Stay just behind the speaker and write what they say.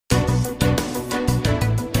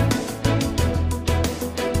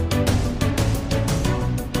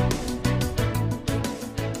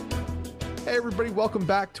everybody. Welcome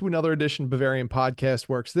back to another edition of Bavarian Podcast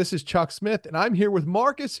Works. This is Chuck Smith, and I'm here with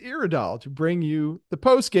Marcus Iredal to bring you the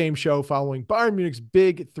post-game show following Bayern Munich's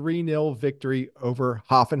big 3-0 victory over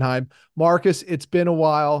Hoffenheim. Marcus, it's been a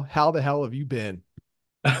while. How the hell have you been?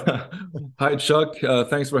 Hi, Chuck.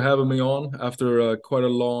 Thanks for having me on after quite a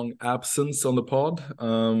long absence on the pod.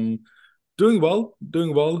 Doing well,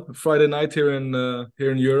 doing well. Friday night here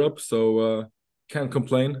in Europe, so can't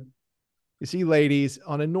complain. You see, ladies,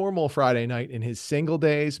 on a normal Friday night in his single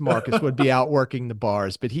days, Marcus would be out working the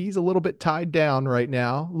bars, but he's a little bit tied down right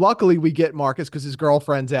now. Luckily, we get Marcus because his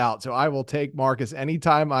girlfriend's out, so I will take Marcus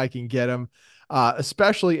anytime I can get him,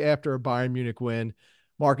 especially after a Bayern Munich win.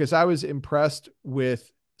 Marcus, I was impressed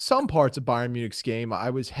with some parts of Bayern Munich's game. I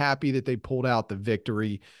was happy that they pulled out the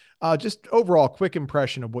victory. Just overall, quick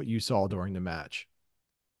impression of what you saw during the match.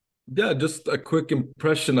 Yeah, just a quick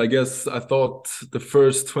impression. I guess I thought the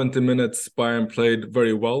first 20 minutes Bayern played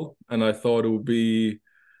very well, and I thought it would be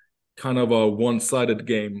kind of a one-sided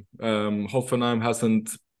game. Hoffenheim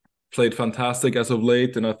hasn't played fantastic as of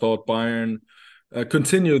late, and I thought Bayern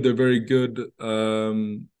continued their very good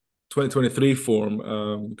 2023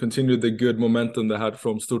 form, continued the good momentum they had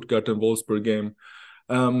from Stuttgart and Wolfsburg game.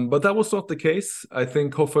 But that was not the case. I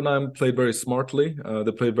think Hoffenheim played very smartly.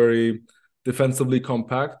 They played very defensively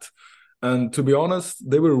compact. And to be honest,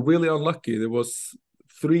 they were really unlucky. There was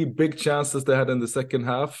 3 big chances they had in the second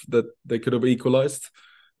half that they could have equalized.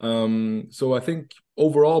 So I think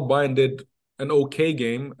overall Bayern did an okay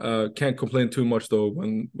game. Can't complain too much though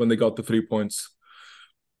when they got the 3 points.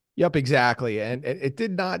 Yep, exactly. And it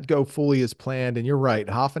did not go fully as planned. And you're right.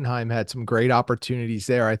 Hoffenheim had some great opportunities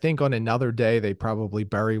there. I think on another day, they probably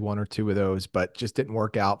bury 1 or 2 of those, but just didn't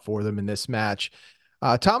work out for them in this match.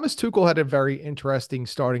 Thomas Tuchel had a very interesting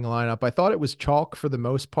starting lineup. I thought it was chalk for the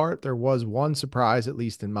most part. There was one surprise, at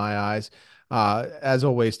least in my eyes. As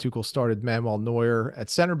always, Tuchel started Manuel Neuer. At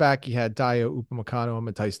center back, he had Dayot Upamecano and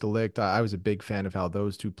Matthijs de Ligt. I was a big fan of how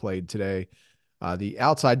those two played today. The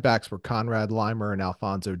outside backs were Conrad Leimer and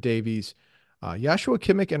Alphonso Davies. Joshua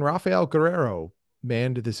Kimmich and Raphaël Guerreiro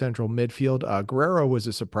manned the central midfield. Guerreiro was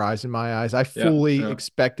a surprise in my eyes. I Yeah, fully yeah.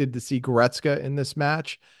 expected to see Goretzka in this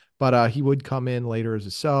match, but he would come in later as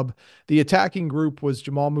a sub. The attacking group was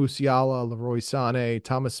Jamal Musiala, Leroy Sané,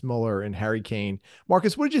 Thomas Muller, and Harry Kane.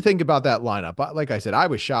 Marcus, what did you think about that lineup? Like I said, I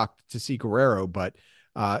was shocked to see Guerreiro, but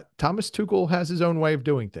Thomas Tuchel has his own way of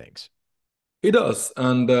doing things. He does,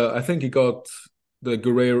 and I think he got the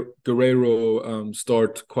Guerreiro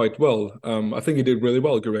start quite well. I think he did really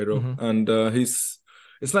well, Guerreiro, Mm-hmm. and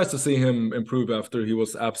it's nice to see him improve after he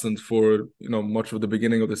was absent for much of the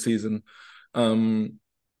beginning of the season. Um,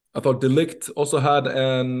 I thought De Ligt also had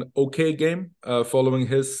an okay game following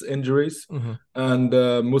his injuries, Mm-hmm. and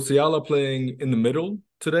Musiala playing in the middle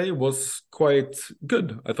today was quite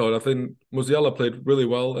good. I think Musiala played really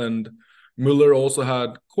well, and Müller also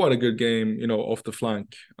had quite a good game, off the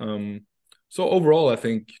flank. So overall, I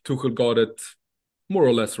think Tuchel got it more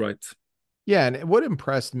or less right. Yeah, and what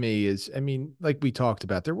impressed me is, I mean, like we talked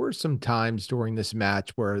about, there were some times during this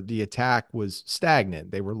match where the attack was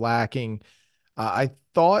stagnant. They were lacking. I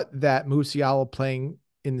thought that Musiala playing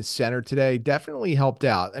in the center today definitely helped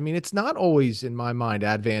out. I mean, it's not always, in my mind,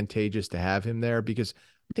 advantageous to have him there because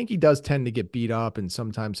I think he does tend to get beat up and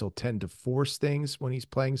sometimes he'll tend to force things when he's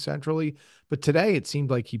playing centrally. But today it seemed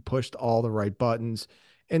like he pushed all the right buttons.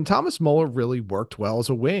 And Thomas Muller really worked well as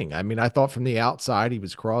a wing. I mean, I thought from the outside he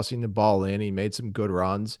was crossing the ball in. He made some good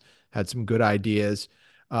runs, had some good ideas.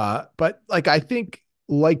 But like I think,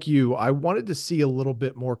 like you, I wanted to see a little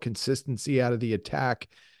bit more consistency out of the attack.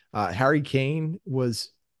 Harry Kane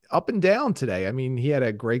was up and down today. I mean, he had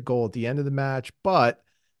a great goal at the end of the match, but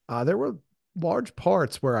there were large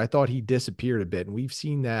parts where I thought he disappeared a bit, and we've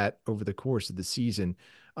seen that over the course of the season.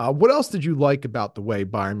 What else did you like about the way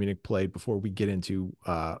Bayern Munich played before we get into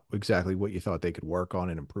exactly what you thought they could work on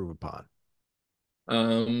and improve upon?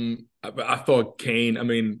 I thought Kane. I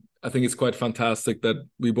mean, I think it's quite fantastic that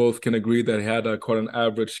we both can agree that he had quite an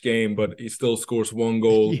average game, but he still scores 1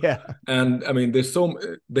 goal. Yeah. And I mean,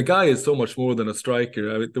 the guy is so much more than a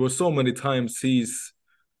striker. I mean, there were so many times he's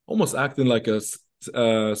almost acting like a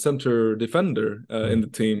center defender in the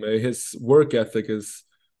team. His work ethic is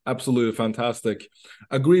absolutely fantastic.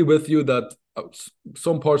 Agree with you that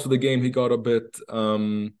some parts of the game he got a bit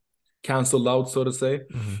canceled out, so to say.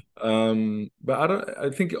 Mm-hmm. But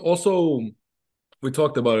I think also we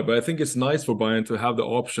talked about it, but I think it's nice for Bayern to have the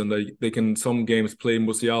option that they can some games play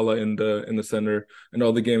Musiala in the center and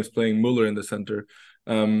other games playing Muller in the center.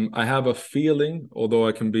 I have a feeling, although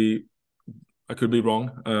I could be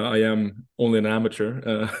wrong. I am only an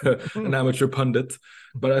amateur, an amateur pundit,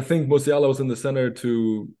 but I think Musiala was in the center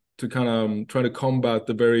to to kind of try to combat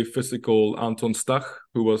the very physical Anton Stach,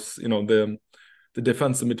 who was, the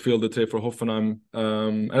defensive midfielder today for Hoffenheim.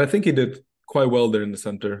 And I think he did quite well there in the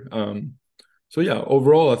center. So yeah,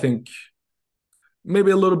 overall, I think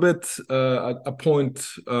maybe a little bit at a point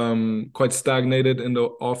quite stagnated in the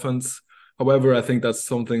offense. However, I think that's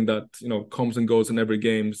something that comes and goes in every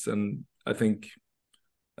games, and I think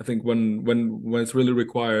when it's really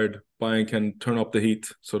required, Bayern can turn up the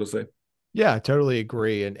heat, so to say. Yeah, I totally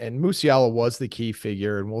agree. And Musiala was the key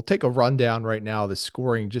figure. And we'll take a rundown right now of the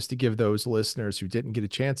scoring just to give those listeners who didn't get a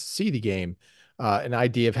chance to see the game an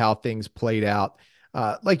idea of how things played out.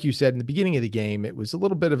 Like you said, in the beginning of the game, it was a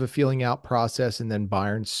little bit of a feeling out process, and then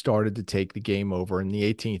Bayern started to take the game over. In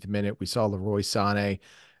the 18th minute, we saw Leroy Sané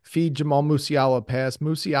feed Jamal Musiala a pass.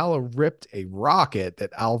 Musiala ripped a rocket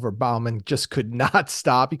that Oliver Baumann just could not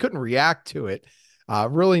stop. He couldn't react to it.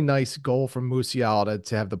 Really nice goal from Musiala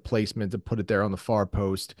to have the placement to put it there on the far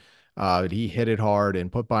post. He hit it hard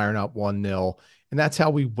and put Bayern up 1-0. And that's how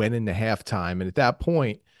we went into halftime. And at that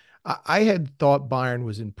point, I had thought Bayern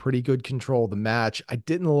was in pretty good control of the match. I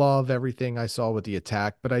didn't love everything I saw with the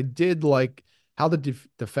attack, but I did like how the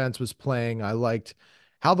defense was playing. I liked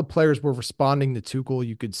how the players were responding to Tuchel.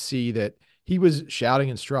 You could see that he was shouting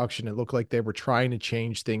instruction. It looked like they were trying to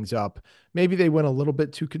change things up. Maybe they went a little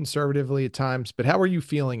bit too conservatively at times, but how are you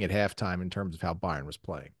feeling at halftime in terms of how Bayern was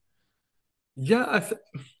playing? Yeah,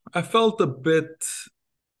 I felt a bit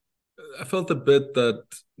that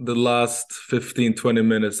the last 15-20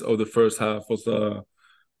 minutes of the first half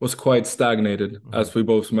was quite stagnated, Mhm. as we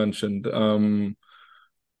both mentioned. The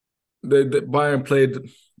Bayern played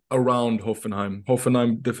around Hoffenheim.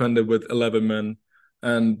 Hoffenheim defended with 11 men,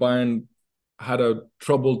 and Bayern had a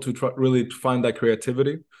trouble to really find that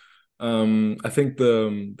creativity. I think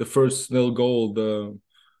the first nil goal,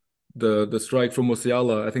 the strike from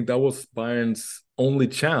Musiala, I think that was Bayern's only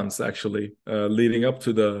chance actually, leading up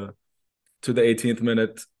to the 18th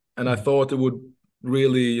minute, and I Mhm. thought it would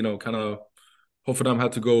really, kind of Hoffenheim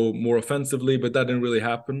had to go more offensively, but that didn't really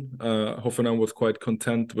happen. Hoffenheim was quite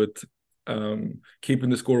content with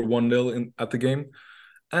keeping the score 1-0 at the game,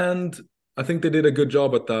 and I think they did a good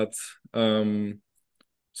job at that.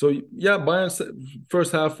 So yeah, Bayern's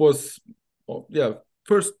first half was, well, yeah,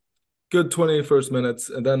 first good 21st minutes,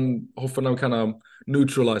 and then Hoffenheim kind of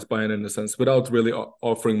neutralized Bayern in a sense without really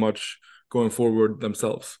offering much going forward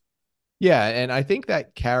themselves. Yeah, and I think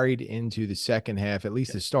that carried into the second half, at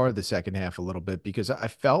least the start of the second half a little bit, because I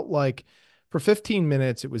felt like for 15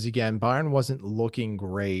 minutes, it was again, Bayern wasn't looking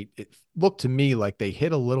great. It looked to me like they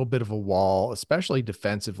hit a little bit of a wall, especially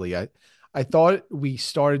defensively. I thought we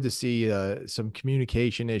started to see some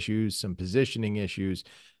communication issues, some positioning issues,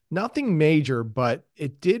 nothing major, but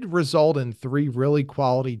it did result in three really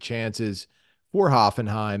quality chances for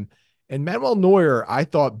Hoffenheim. And Manuel Neuer, I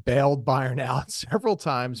thought, bailed Bayern out several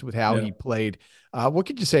times with how Yeah. he played. What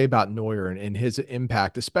could you say about Neuer and his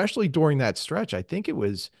impact, especially during that stretch? I think it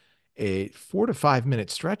was a 4 to 5 minute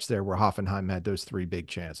stretch there where Hoffenheim had those three big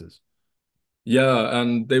chances. Yeah,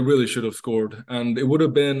 and they really should have scored. And it would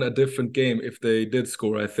have been a different game if they did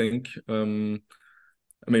score, I think. I mean,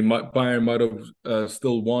 Bayern might have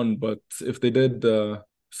still won, but if they did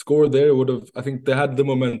score there, it would have. I think they had the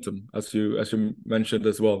momentum, as you mentioned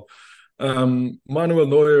as well. Manuel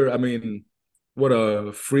Neuer, I mean, what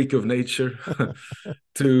a freak of nature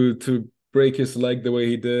to break his leg the way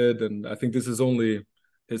he did, and I think this is only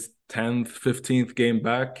his 10th, 15th game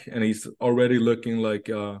back, and he's already looking like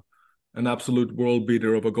an absolute world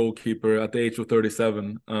beater of a goalkeeper at the age of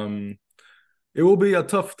 37. It will be a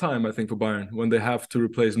tough time, I think, for Bayern when they have to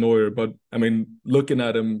replace Neuer. But I mean, looking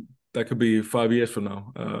at him, that could be 5 years from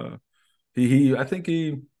now. I think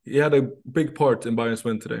he had a big part in Bayern's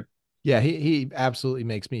win today. Yeah, he absolutely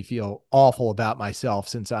makes me feel awful about myself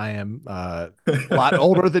since I am a lot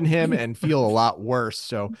older than him and feel a lot worse.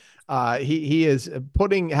 So he is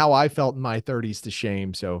putting how I felt in my 30s to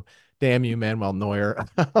shame. So damn you, Manuel Neuer.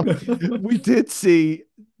 We did see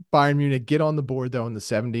Bayern Munich get on the board though in the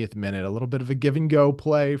 70th minute. A little bit of a give and go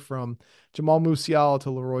play from Jamal Musiala to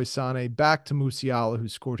Leroy Sané, back to Musiala, who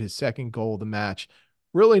scored his second goal of the match.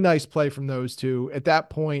 Really nice play from those two. At that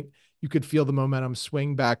point, you could feel the momentum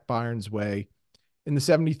swing back Bayern's way. In the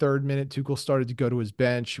 73rd minute, Tuchel started to go to his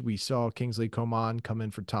bench. We saw Kingsley Coman come in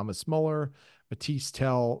for Thomas Muller, Matisse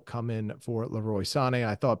Tell come in for Leroy Sané.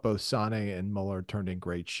 I thought both Sané and Muller turned in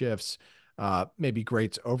great shifts. Maybe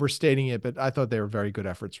great's overstating it, but I thought they were very good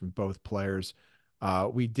efforts from both players.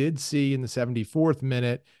 We did see in the 74th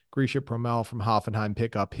minute, Grisha Promel from Hoffenheim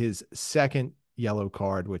pick up his second yellow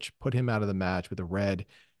card, which put him out of the match with a red.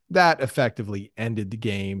 That effectively ended the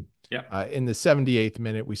game. Yeah. In the 78th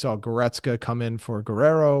minute, we saw Goretzka come in for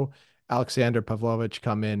Guerreiro, Alexander Pavlovich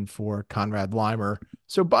come in for Konrad Leimer.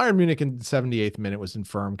 So Bayern Munich in the 78th minute was in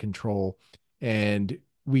firm control. And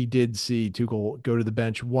we did see Tuchel go to the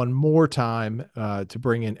bench one more time to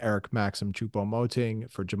bring in Eric Maxim Choupo-Moting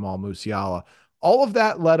for Jamal Musiala. All of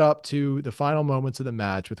that led up to the final moments of the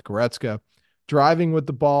match with Goretzka driving with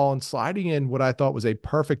the ball and sliding in what I thought was a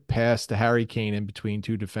perfect pass to Harry Kane in between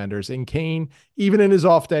two defenders. And Kane, even in his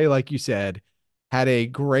off day, like you said, had a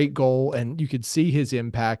great goal, and you could see his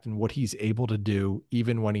impact and what he's able to do,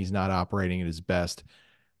 even when he's not operating at his best.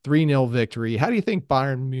 3-0 victory. How do you think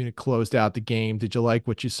Bayern Munich closed out the game? Did you like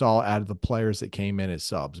what you saw out of the players that came in as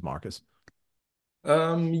subs, Marcus?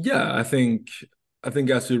 Yeah, I think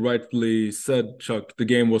as you rightfully said, Chuck, the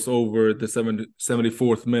game was over the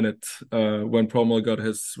 74th minute when Prommel got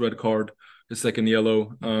his red card, his second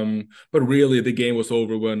yellow. But really, the game was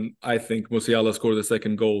over when I think Musiala scored the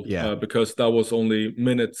second goal Yeah. because that was only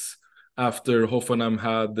minutes after Hoffenheim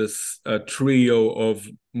had this trio of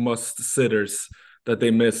must-sitters that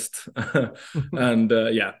they missed. And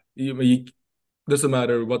yeah, doesn't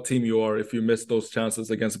matter what team you are, if you miss those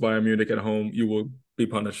chances against Bayern Munich at home, you will be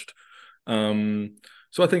punished.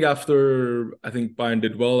 So I think Bayern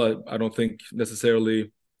did well. I don't think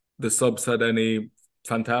necessarily the subs had any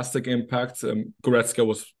fantastic impact. Goretzka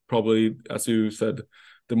was probably, as you said,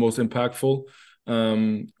 the most impactful.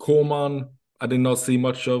 Koeman, I did not see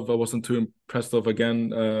much of. I wasn't too impressed of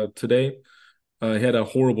again today. He had a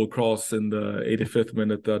horrible cross in the 85th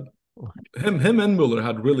minute that him and Muller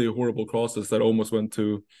had really horrible crosses that almost went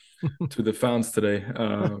to the fans today.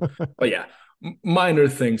 But yeah, minor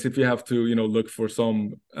things. If you have to, look for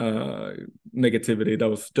some negativity, that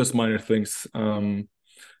was just minor things.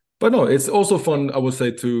 But no, it's also fun, I would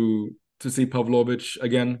say, to see Pavlovich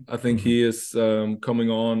again. I think he is coming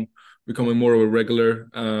on, becoming more of a regular,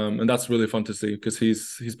 and that's really fun to see because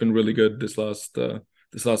he's been really good this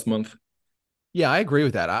last month. Yeah, I agree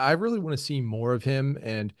with that. I really want to see more of him.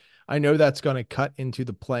 And I know that's going to cut into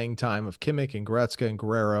the playing time of Kimmich and Goretzka and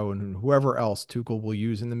Guerreiro and whoever else Tuchel will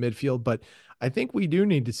use in the midfield. But I think we do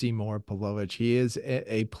need to see more of Pavlovic. He is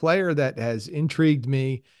a player that has intrigued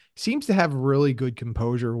me, seems to have really good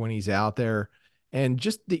composure when he's out there. And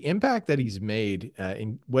just the impact that he's made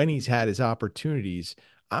when he's had his opportunities,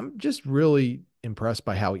 I'm just really impressed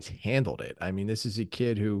by how he's handled it. I mean, this is a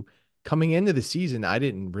kid who coming into the season, I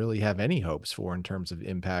didn't really have any hopes for in terms of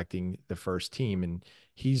impacting the first team. And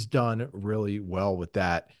he's done really well with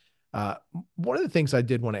that. Uh, One of the things I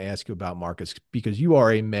did want to ask you about, Marcus, because you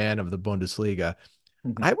are a man of the Bundesliga,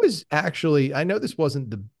 Mhm. I was actually, I know this wasn't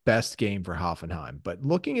the best game for Hoffenheim, but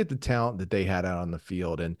looking at the talent that they had out on the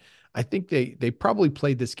field, and I think they probably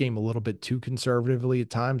played this game a little bit too conservatively at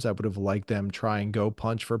times. I would have liked them try and go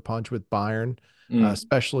punch for punch with Bayern, Mm.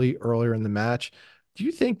 especially earlier in the match. Do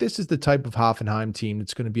you think this is the type of Hoffenheim team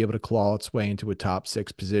that's going to be able to claw its way into a top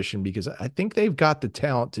six position? Because I think they've got the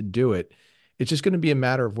talent to do it. It's just going to be a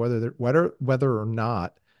matter of whether or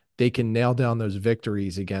not they can nail down those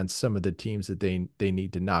victories against some of the teams that they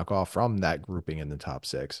need to knock off from that grouping in the top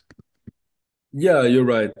six. Yeah, you're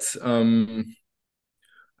right.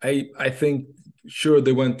 I think sure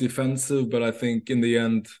they went defensive, but I think in the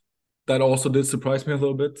end that also did surprise me a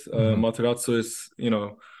little bit. Mhm. Materazzo is,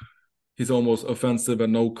 he's almost offensive at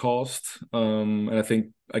no cost. And I think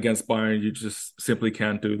against Bayern, you just simply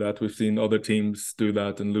can't do that. We've seen other teams do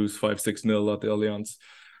that and lose 5-6-0 at the Allianz.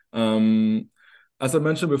 Um, as I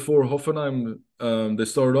mentioned before, Hoffenheim, they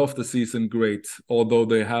started off the season great, although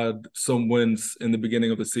they had some wins in the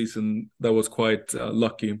beginning of the season that was quite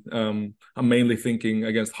lucky. I'm mainly thinking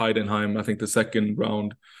against Heidenheim, I think the second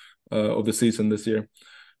round of the season this year.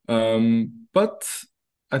 But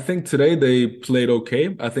I think today they played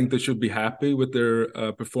okay. I think they should be happy with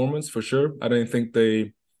their performance for sure. I don't think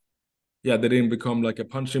they didn't become like a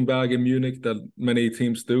punching bag in Munich that many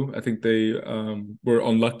teams do. I think they were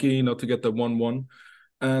unlucky not to get the 1-1.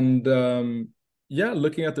 And yeah,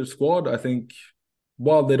 looking at their squad, I think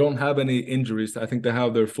while they don't have any injuries, I think they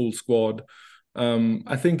have their full squad.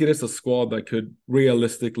 I think it is a squad that could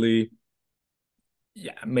realistically,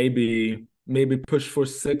 yeah, maybe push for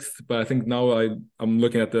sixth. But I think now I'm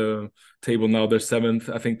looking at the table now, they're seventh.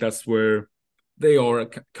 I think that's where they are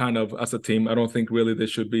kind of as a team. I don't think really they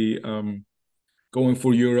should be going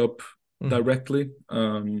for Europe Mhm. directly.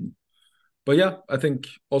 But yeah, I think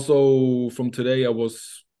also from today I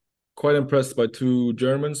was quite impressed by two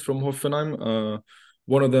Germans from Hoffenheim.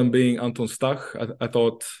 One of them being Anton Stach. I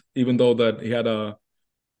thought even though that he had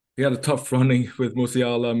a tough running with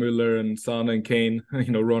Musiala, Müller, and Sana and Kane,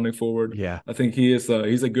 running forward. Yeah. I think he's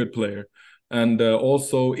a good player. And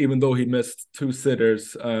also, even though he missed two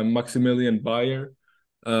sitters, Maximilian Bayer,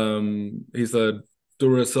 he's a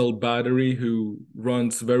Duracell battery who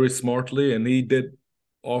runs very smartly, and he did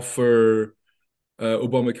offer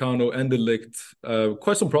Upamecano and De Ligt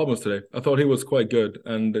quite some problems today. I thought he was quite good,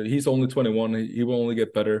 and he's only 21. He will only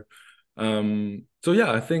get better. So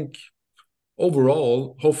yeah, I think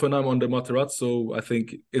overall, Hoffenheim under Materazzo, I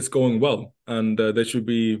think it's going well, and they should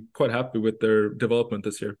be quite happy with their development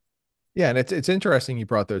this year. Yeah, and it's interesting you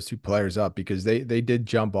brought those two players up because they did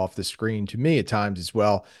jump off the screen to me at times as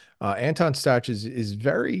well. Anton Stach is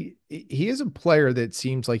very he is a player that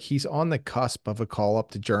seems like he's on the cusp of a call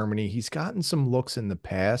up to Germany. He's gotten some looks in the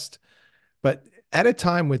past, but at a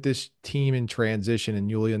time with this team in transition and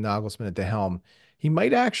Julian Nagelsmann at the helm, he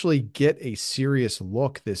might actually get a serious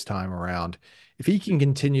look this time around. If he can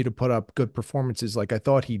continue to put up good performances like I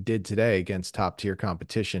thought he did today against top tier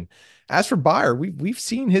competition. As for Bayer, we've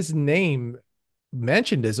seen his name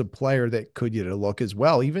mentioned as a player that could get a look as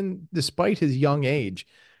well, even despite his young age.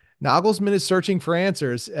 Nagelsmann is searching for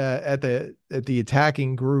answers at the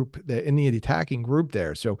attacking group in the attacking group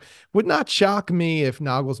there. So would not shock me if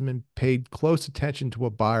Nagelsmann paid close attention to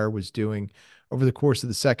what Bayer was doing over the course of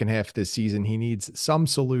the second half of this season. He needs some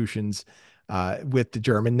solutions with the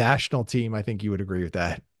German national team. I think you would agree with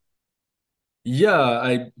that. Yeah,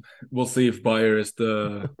 I will see if Bayer is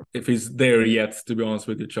if he's there yet. To be honest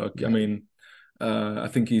with you, Chuck. I Yeah. mean, I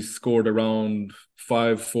think he scored around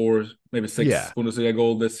five, four, maybe six Yeah. Bundesliga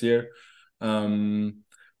goal this year.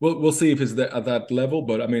 We'll see if he's at that level,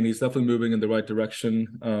 but I mean, he's definitely moving in the right direction.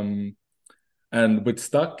 And with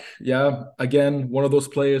Stuck, yeah, again, one of those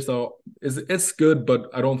players that is it's good, but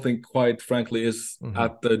I don't think quite frankly is Mhm.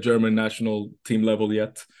 at the German national team level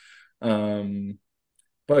yet. Um,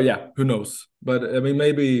 but yeah, who knows? But I mean,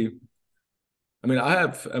 maybe I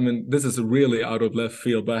mean, this is really out of left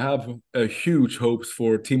field, but I have huge hopes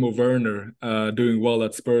for Timo Werner doing well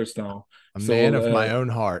at Spurs now. A man So, of my own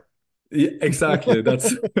heart. yeah, exactly.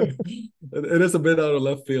 That's it is a bit out of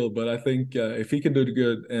left field, but I think if he can do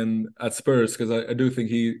good in at Spurs, because I do think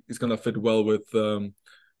he's going to fit well with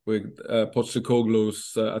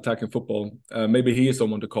Postecoglou's attacking football. Maybe he is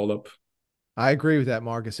someone to call up. I agree with that,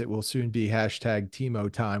 Marcus. It will soon be hashtag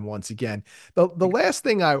Timo time once again. The last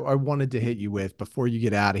thing I wanted to hit you with before you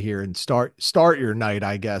get out of here and start your night,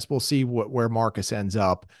 I guess. We'll see where Marcus ends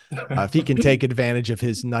up. If he can take advantage of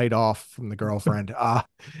his night off from the girlfriend. Uh,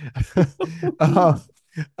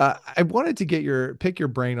 I wanted to get pick your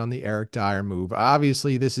brain on the Eric Dier move.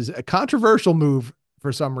 Obviously, this is a controversial move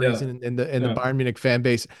for some Yeah, reason in the yeah. Bayern Munich fan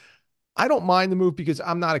base. I don't mind the move because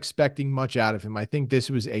I'm not expecting much out of him. I think this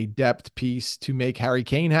was a depth piece to make Harry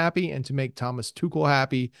Kane happy and to make Thomas Tuchel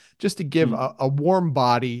happy, just to give Mm. a warm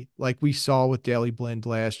body like we saw with Daily Blind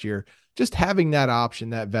last year. Just having that option,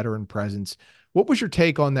 that veteran presence. What was your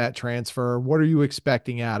take on that transfer? What are you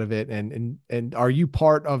expecting out of it? And are you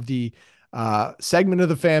part of the segment of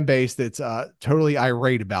the fan base that's totally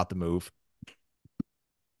irate about the move?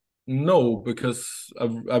 No, because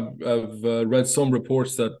I've read some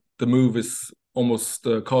reports that the move is almost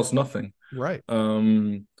cost nothing. Right.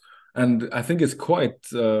 Um, and I think it's quite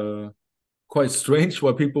strange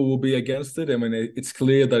why people will be against it. I mean, it's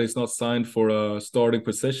clear that it's not signed for a starting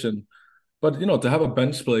position, but to have a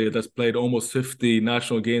bench player that's played almost 50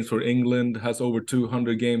 national games for England, has over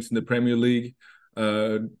 200 games in the Premier League.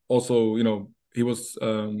 Also, he was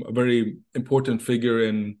a very important figure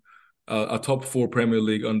in a top four Premier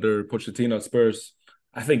League under Pochettino at Spurs.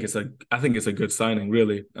 I think it's a good signing,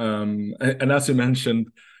 really. And as you mentioned,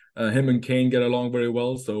 him and Kane get along very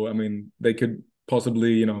well. So I mean, they could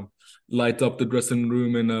possibly light up the dressing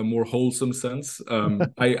room in a more wholesome sense.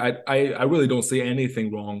 I really don't see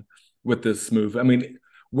anything wrong with this move. I mean,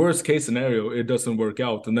 worst case scenario, it doesn't work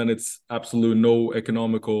out, and then it's absolute no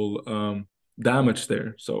economical damage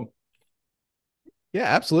there. So Yeah,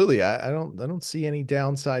 absolutely. I don't see any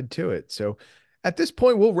downside to it. So at this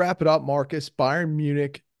point, we'll wrap it up, Marcus. Bayern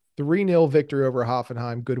Munich, 3-0 victory over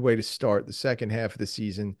Hoffenheim. Good way to start the second half of the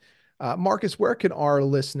season. Marcus, where can our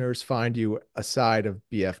listeners find you aside of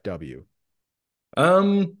BFW?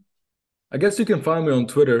 um, I guess you can find me on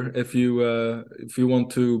Twitter if you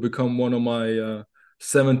want to become one of my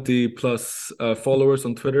 70 plus followers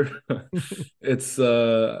on Twitter. It's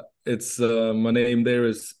my name there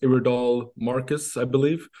is Iridal Marcus, I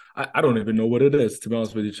believe. I don't even know what it is, to be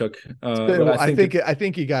honest with you, Chuck. But So I think it I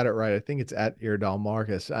think you got it right. I think it's at Irdal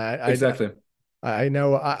Marcus. exactly. I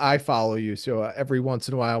know I follow you, so every once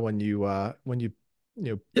in a while when you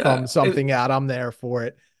Yeah, thumb something out, I'm there for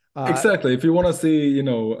it. Uh, exactly. If you want to see,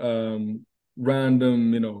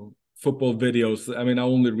 random, football videos. I mean, I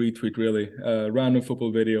only retweet really random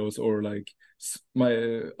football videos or like my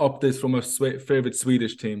updates from a favorite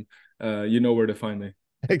Swedish team. You know where to find me.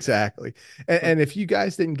 Exactly. And if you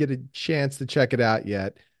guys didn't get a chance to check it out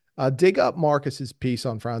yet, dig up Marcus's piece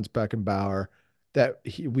on Franz Beckenbauer that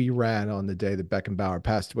we ran on the day that Beckenbauer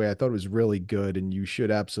passed away. I thought it was really good, and you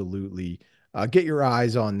should absolutely get your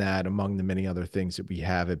eyes on that among the many other things that we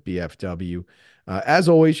have at BFW. As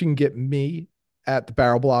always, you can get me at the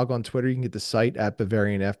Barrel Blog on Twitter. You can get the site at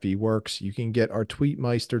Bavarian FB Works. You can get our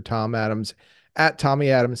tweetmeister, Tom Adams, at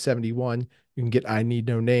Tommy Adams 71. You can get I Need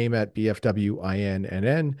No Name at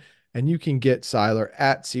BFWINNN, and you can get Seiler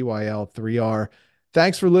at CYL3R.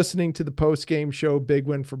 Thanks for listening to the post game show. Big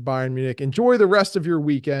win for Bayern Munich. Enjoy the rest of your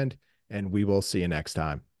weekend, and we will see you next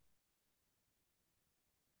time.